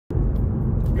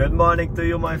Good morning to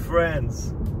you, my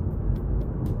friends.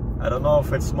 I don't know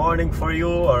if it's morning for you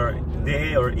or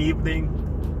day or evening,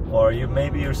 or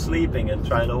maybe you're sleeping and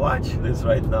trying to watch this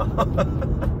right now.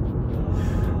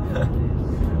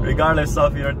 Regardless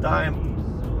of your time,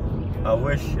 I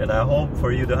wish and I hope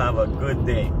for you to have a good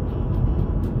day.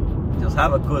 Just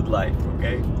have a good life,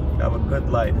 okay? Have a good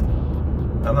life.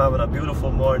 I'm having a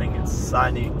beautiful morning. It's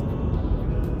sunny.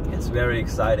 It's very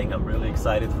exciting. I'm really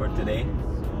excited for today.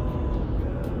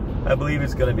 I believe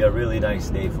it's gonna be a really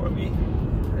nice day for me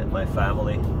and my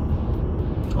family.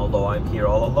 Although I'm here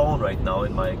all alone right now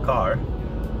in my car.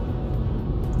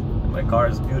 My car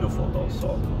is beautiful though,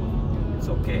 so it's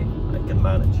okay. I can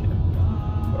manage it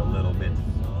for a little bit.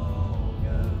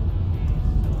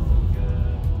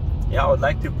 Yeah, I would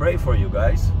like to pray for you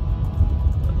guys.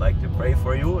 I'd like to pray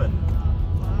for you and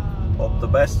hope the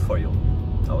best for you.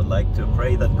 I would like to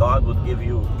pray that God would give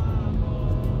you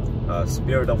a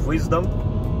spirit of wisdom,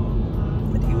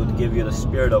 that He would give you the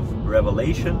spirit of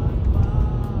revelation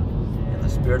and the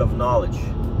spirit of knowledge,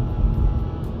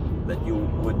 that you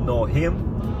would know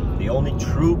Him, the only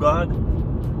true God,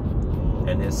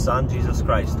 and His Son Jesus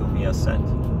Christ, whom He has sent.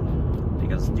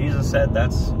 Because Jesus said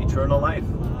that's eternal life.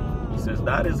 He says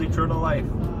that is eternal life,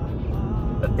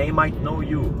 that they might know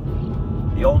you,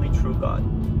 the only true God,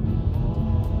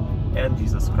 and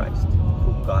Jesus Christ,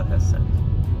 whom God has sent.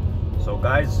 So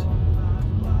guys,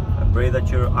 I pray that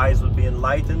your eyes would be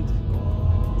enlightened,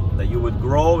 that you would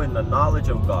grow in the knowledge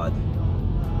of God.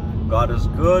 God is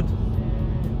good.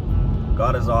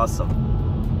 God is awesome.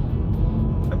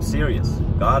 I'm serious.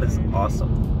 God is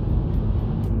awesome.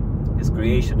 His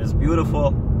creation is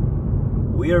beautiful.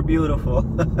 We are beautiful.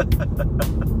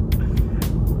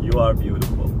 You are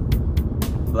beautiful.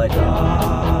 Bless you.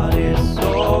 God is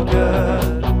so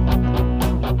good.